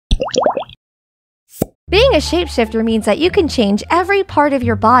Being a shapeshifter means that you can change every part of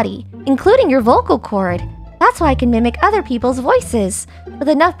your body, including your vocal cord. That's why I can mimic other people's voices. With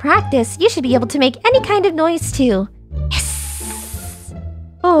enough practice, you should be able to make any kind of noise too. Yes!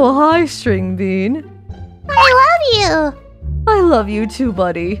 Oh, hi, String Bean. I love you! I love you too,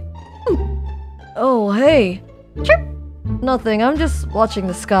 buddy. Oh, hey. Chirp! Nothing, I'm just watching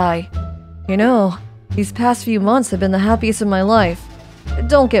the sky. You know, these past few months have been the happiest in my life.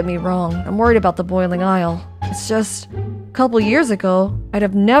 Don't get me wrong, I'm worried about the boiling isle. It's just, a couple years ago, I'd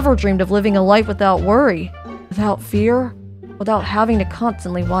have never dreamed of living a life without worry, without fear, without having to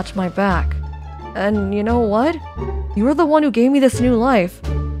constantly watch my back. And you know what? You were the one who gave me this new life.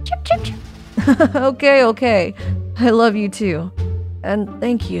 Chirp, chirp, chirp. Okay. I love you too. And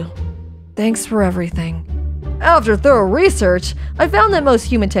thank you. Thanks for everything. After thorough research, I found that most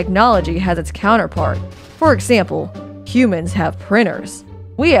human technology has its counterpart. For example, humans have printers.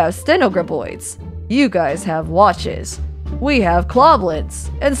 We have stenograboids. You guys have watches. We have cloblets,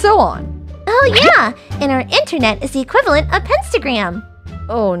 and so on. Oh yeah, and our internet is the equivalent of Penstagram.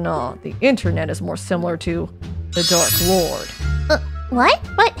 Oh no, the internet is more similar to the Dark Lord. What?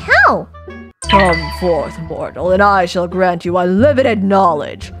 What? How? Come forth, mortal, and I shall grant you unlimited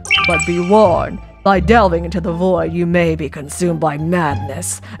knowledge. But be warned, by delving into the void, you may be consumed by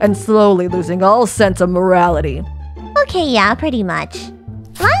madness and slowly losing all sense of morality. Okay, yeah, pretty much.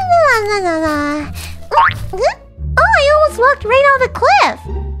 La la la la la. Oh, I almost walked right off a cliff.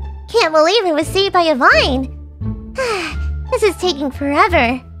 Can't believe I was saved by a vine. This is taking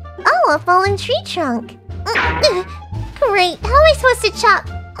forever. Oh, a fallen tree trunk. Great, how am I supposed to chop?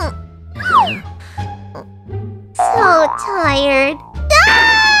 So tired.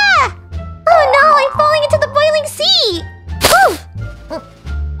 Ah! Oh no, I'm falling into the boiling sea! Oof!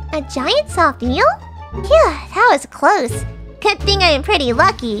 A giant soft eel? Phew, that was close. Good thing I am pretty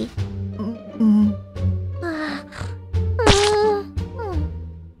lucky.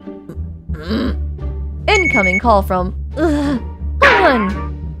 Incoming call from...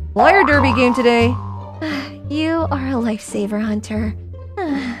 Fun! Wire derby game today. You are a lifesaver, Hunter.